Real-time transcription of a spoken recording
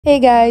Hey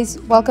guys,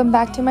 welcome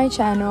back to my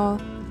channel.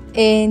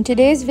 In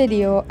today's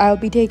video, I'll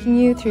be taking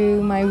you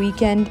through my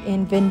weekend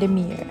in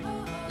Windermere.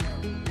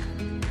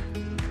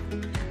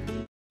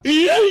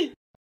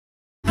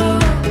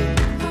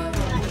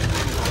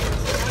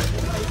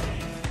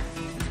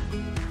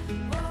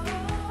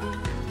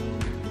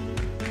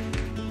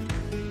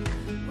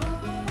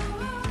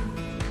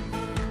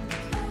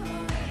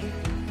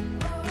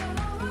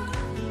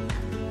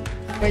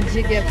 What did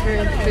you get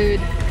for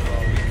food?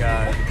 We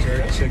got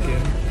jerk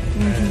chicken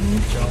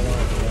and jala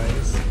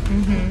rice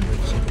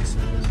with chicken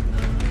sandwich.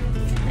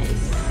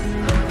 Nice.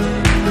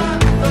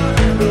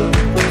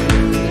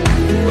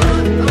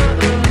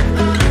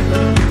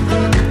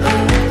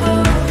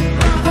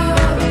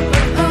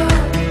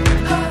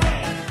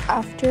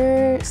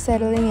 After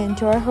settling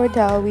into our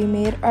hotel, we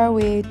made our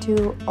way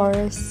to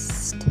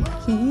Orstead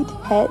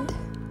Head.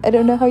 I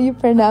don't know how you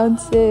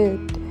pronounce it.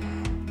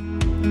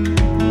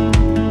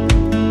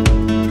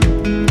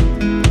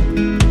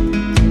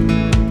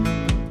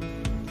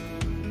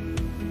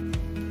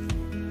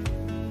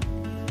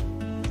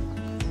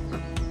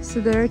 So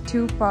there are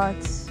two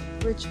pots.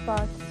 Which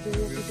pot do you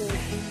have to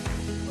take?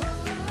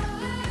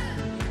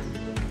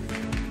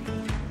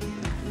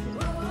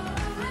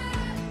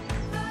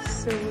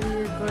 So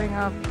we're going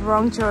up.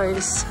 Wrong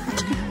choice.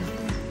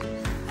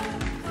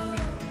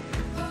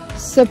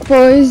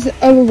 Suppose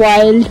a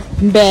wild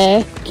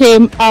bear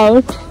came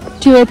out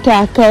to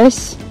attack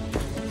us.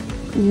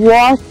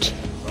 What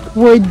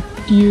would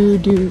you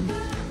do?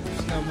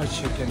 There's not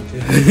much you can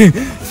do.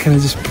 Can I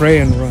just pray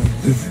and run?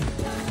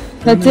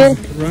 That's it?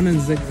 Run and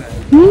zigzag.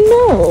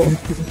 No.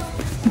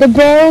 The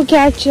bear will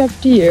catch up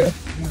to you. No,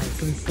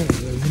 that's what I said.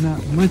 There's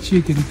not much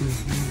you can do.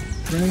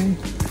 Pray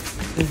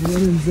and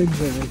run and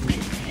zigzag.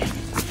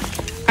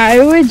 I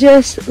would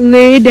just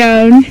lay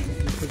down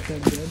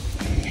Pretend dead.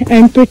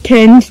 and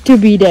pretend to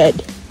be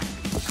dead.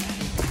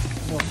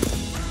 You'll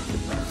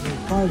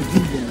probably be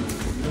dead.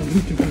 You don't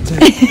need to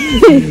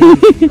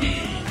pretend.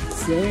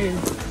 Say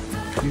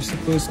you're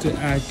supposed to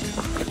act.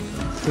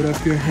 Put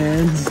up your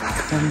hands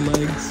and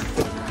legs.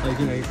 Like,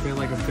 you know, you feel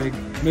like a big,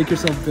 make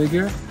yourself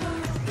bigger.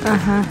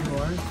 Uh-huh.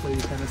 So you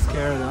kind of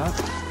scare it off.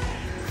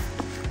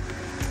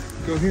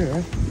 Go here,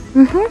 right?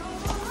 Mm-hmm.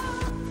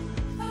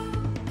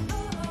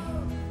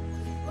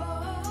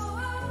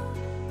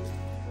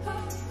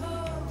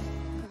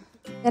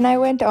 Then I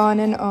went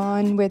on and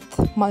on with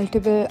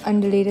multiple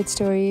unrelated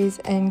stories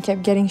and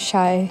kept getting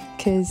shy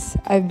because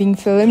I've been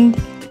filmed.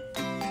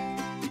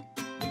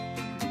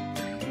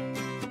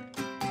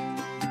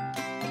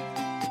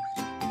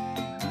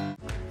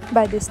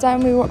 By this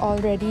time we were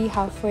already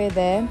halfway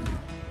there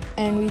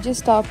and we just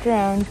stopped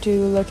around to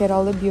look at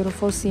all the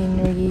beautiful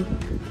scenery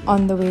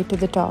on the way to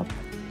the top.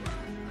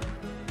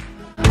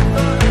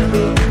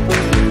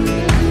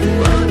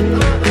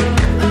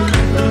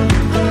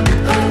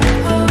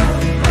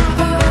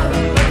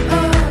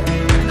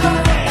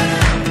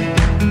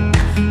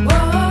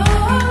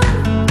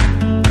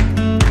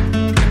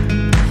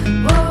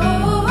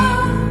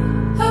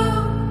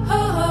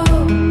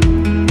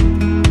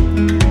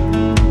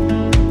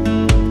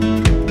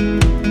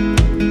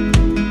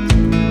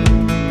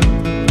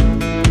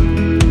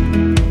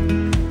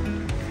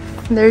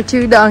 There are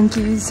two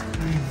donkeys.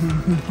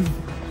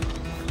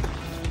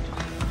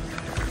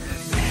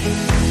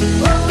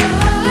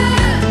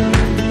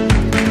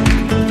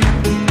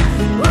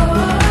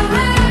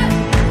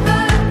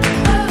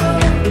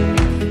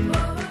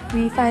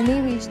 We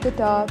finally reached the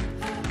top.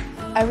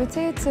 I would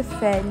say it's a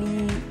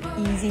fairly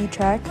easy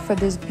trek for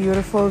this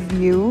beautiful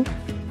view.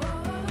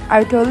 I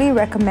would totally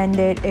recommend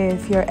it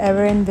if you're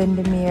ever in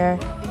Windermere.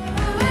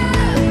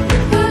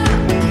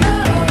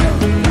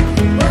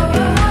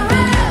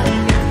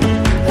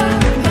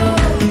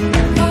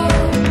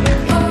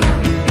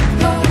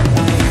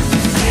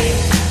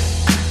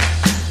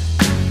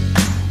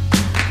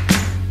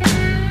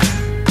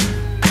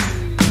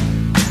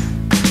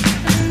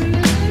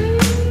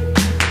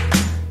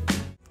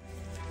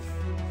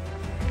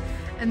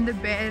 And the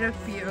bear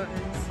appears.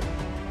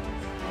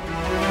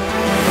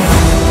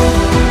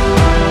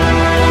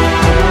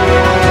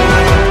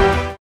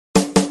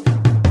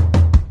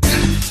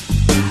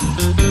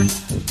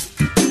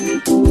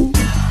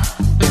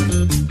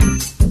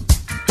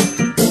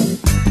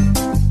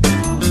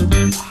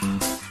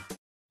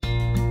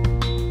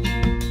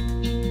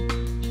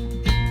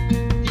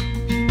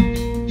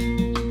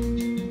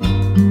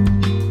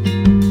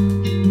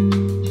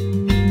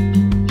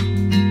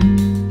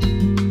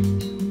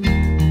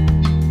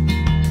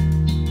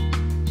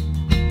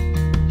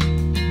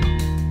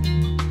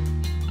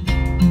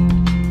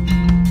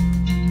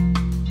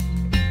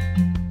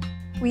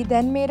 We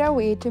then made our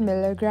way to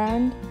Miller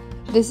Ground.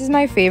 This is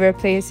my favorite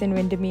place in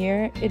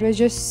Windermere. It was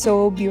just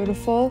so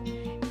beautiful.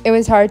 It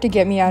was hard to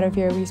get me out of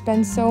here. We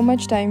spent so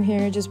much time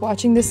here just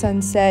watching the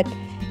sunset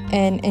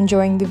and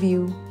enjoying the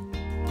view.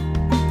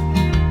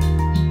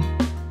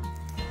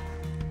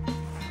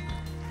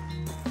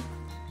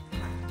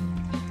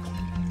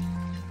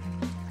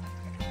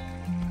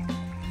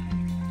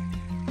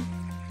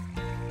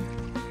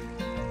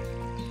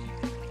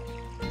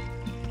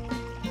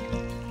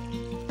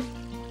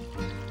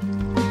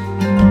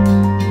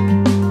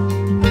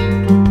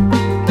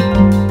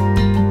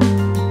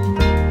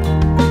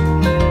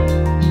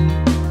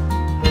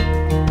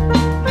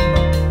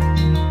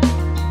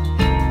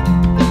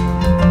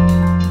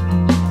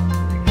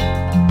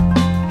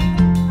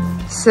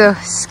 So,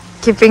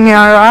 skipping a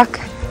rock.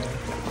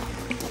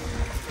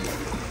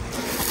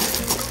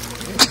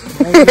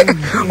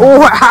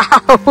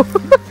 Wow!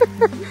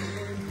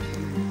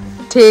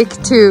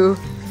 Take 2.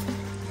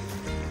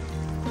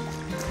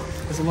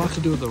 There's a lot to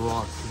do with the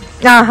rock.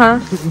 Uh-huh.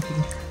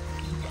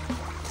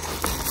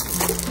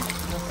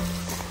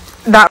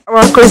 That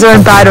rock was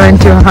a bad one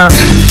too, huh?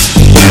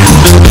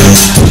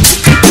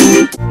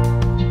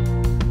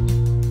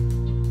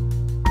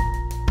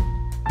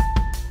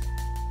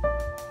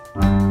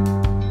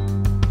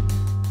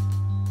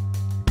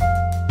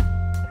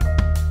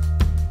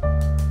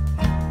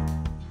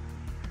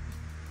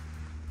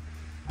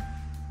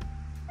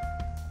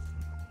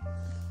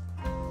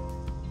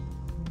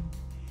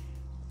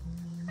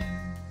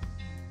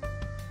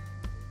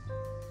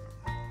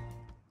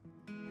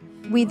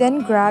 We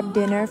then grabbed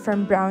dinner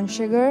from Brown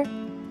Sugar.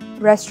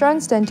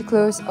 Restaurants tend to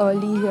close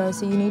early here,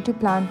 so you need to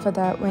plan for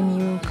that when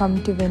you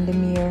come to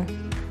Windermere.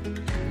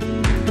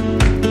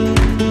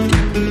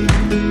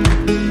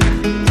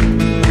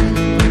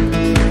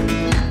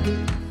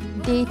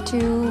 Day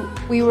 2,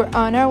 we were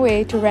on our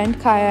way to rent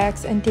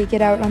kayaks and take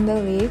it out on the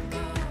lake.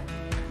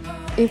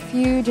 If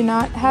you do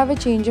not have a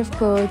change of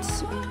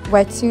clothes,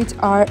 wetsuits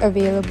are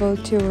available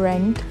to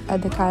rent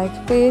at the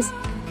kayak place.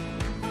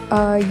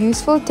 A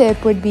useful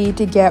tip would be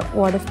to get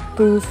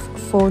waterproof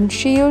phone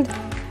shield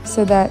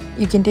so that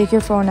you can take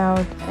your phone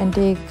out and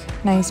take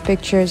nice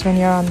pictures when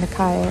you're on the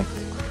kayak.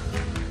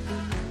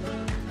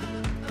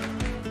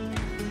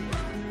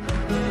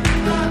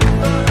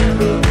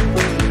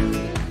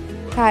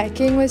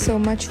 Kayaking was so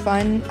much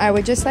fun. I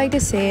would just like to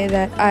say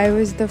that I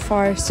was the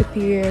far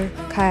superior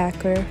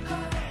kayaker.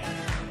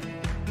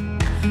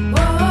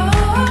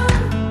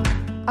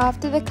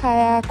 After the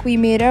kayak, we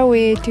made our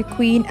way to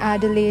Queen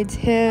Adelaide's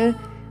Hill,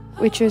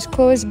 which was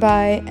close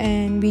by,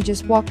 and we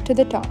just walked to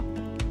the top.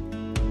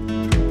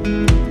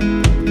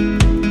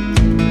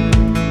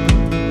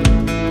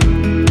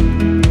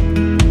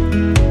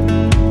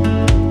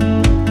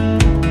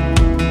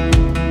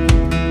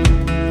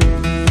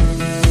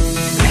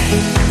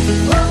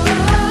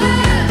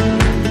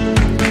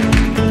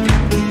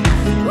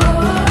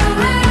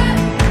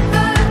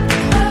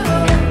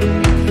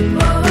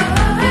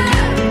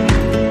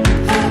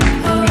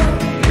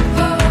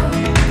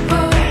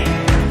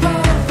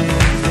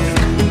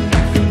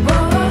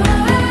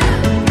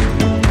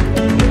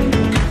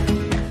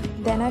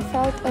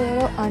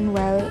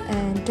 Unwell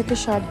and took a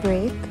short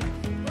break,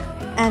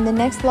 and the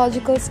next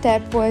logical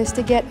step was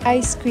to get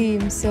ice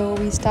cream, so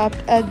we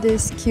stopped at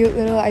this cute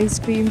little ice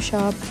cream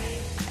shop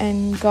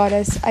and got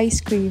us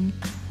ice cream.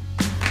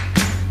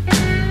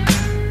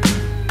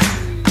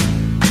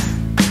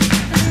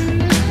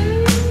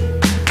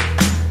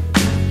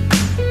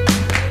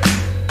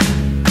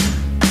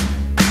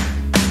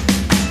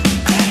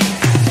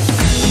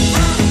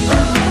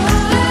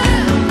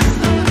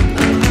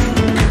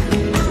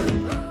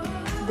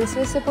 This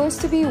was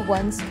supposed to be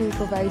 1 scoop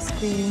of ice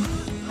cream.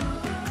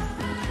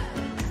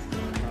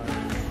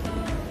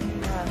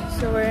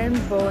 So we're in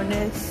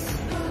bonus.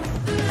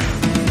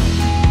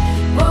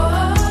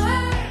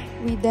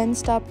 We then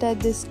stopped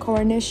at this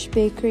Cornish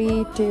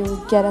bakery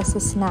to get us a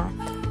snack.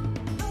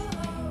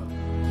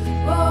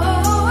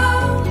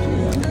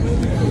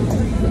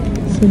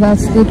 So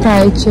that's the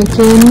Thai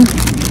chicken.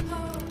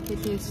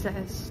 Taste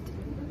test.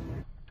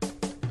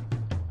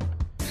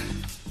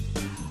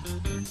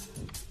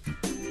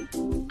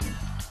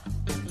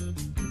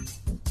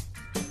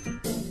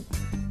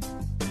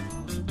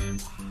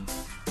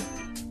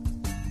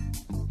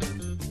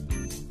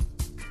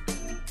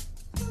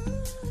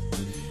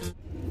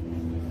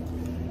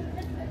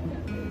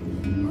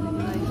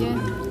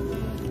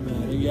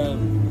 Yeah.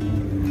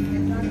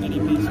 Any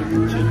piece of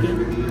chicken?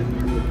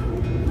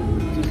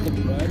 Just the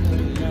bread?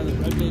 Yeah, the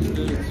bread tastes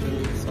good. It's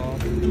really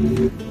soft.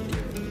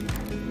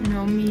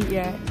 No meat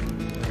yet.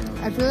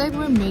 I feel like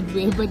we're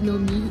midway, but no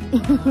meat.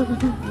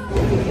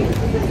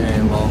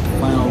 Okay, well,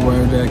 final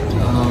verdict.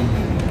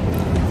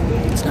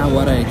 It's not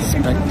what I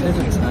expected.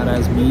 It's not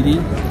as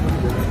meaty.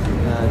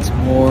 It's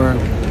more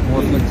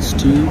like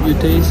stew you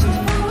taste.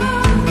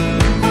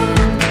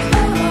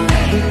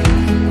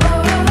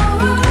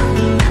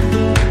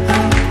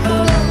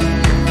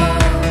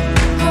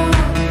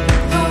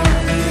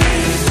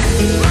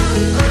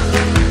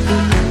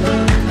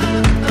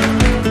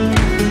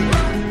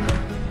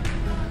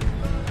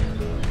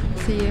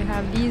 So you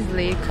have these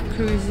lake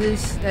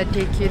cruises that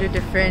take you to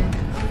different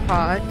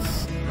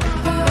spots.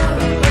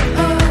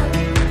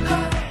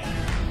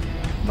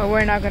 But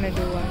we're not gonna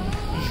do one.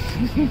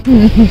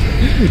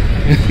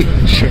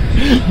 Sure.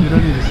 You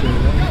don't need to say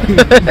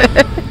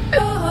that.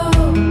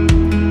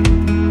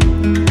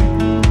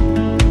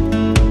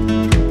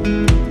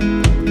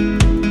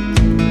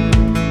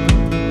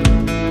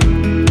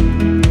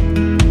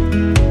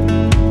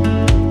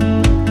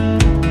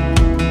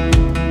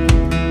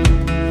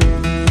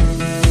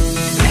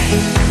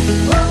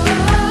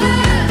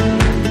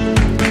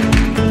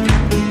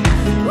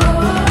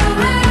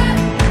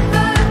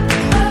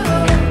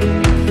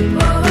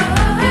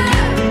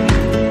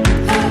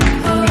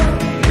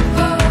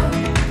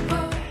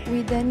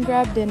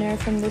 dinner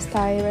from this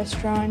Thai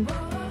restaurant.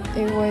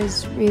 It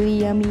was really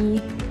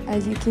yummy,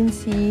 as you can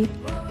see.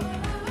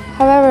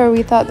 However,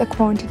 we thought the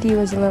quantity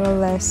was a little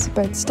less,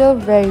 but still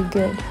very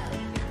good.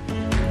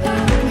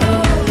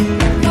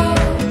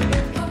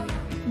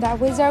 That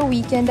was our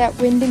weekend at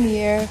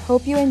Windermere.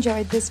 Hope you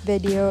enjoyed this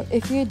video.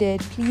 If you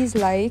did, please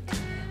like.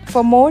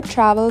 For more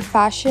travel,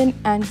 fashion,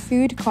 and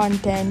food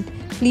content,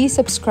 please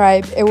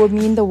subscribe. It would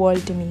mean the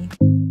world to me.